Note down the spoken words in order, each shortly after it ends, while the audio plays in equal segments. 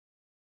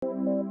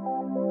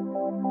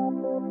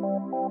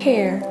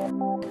Hair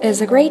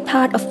is a great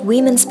part of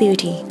women's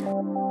beauty.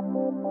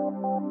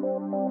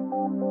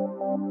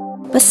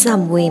 But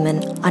some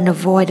women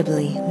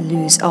unavoidably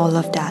lose all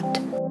of that.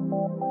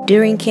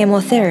 During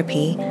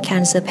chemotherapy,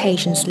 cancer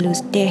patients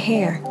lose their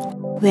hair.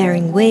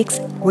 Wearing wigs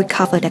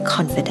recover their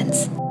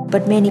confidence,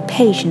 but many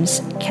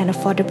patients can't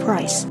afford the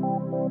price.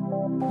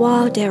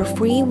 While there are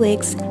free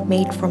wigs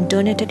made from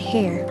donated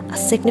hair, a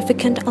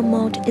significant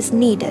amount is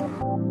needed.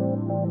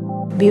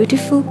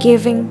 Beautiful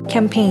Giving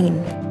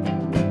Campaign.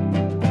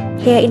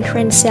 Hair in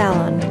Trend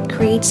Salon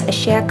creates a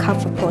share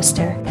cover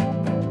poster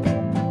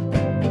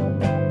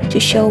to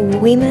show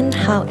women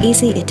how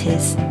easy it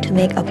is to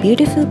make a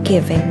beautiful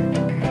giving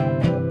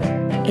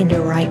in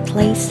the right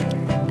place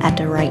at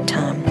the right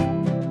time.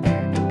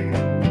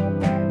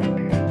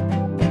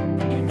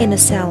 In a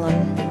salon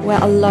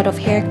where a lot of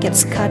hair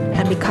gets cut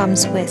and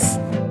becomes wigs,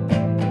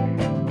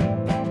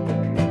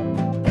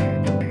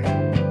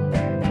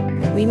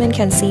 women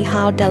can see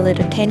how that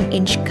little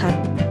 10-inch cut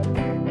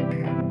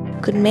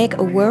could make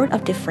a world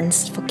of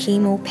difference for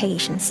chemo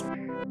patients.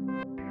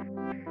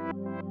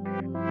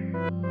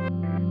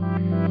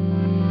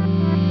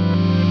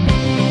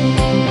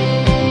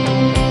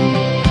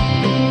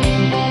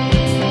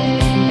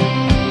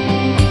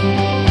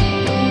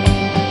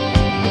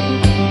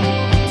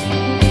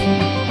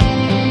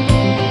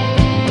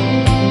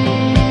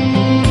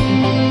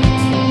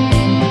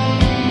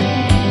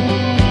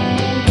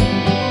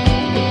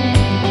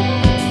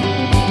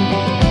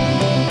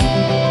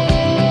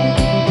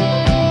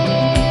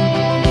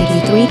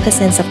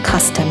 % of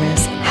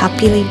customers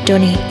happily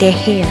donate their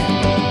hair.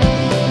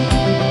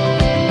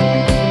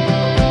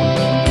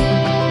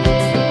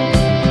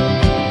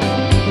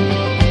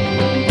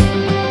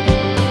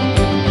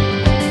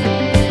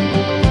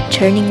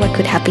 Turning what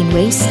could have been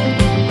waste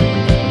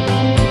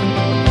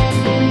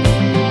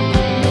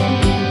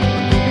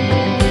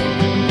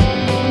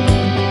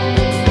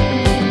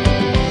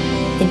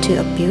into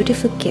a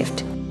beautiful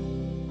gift.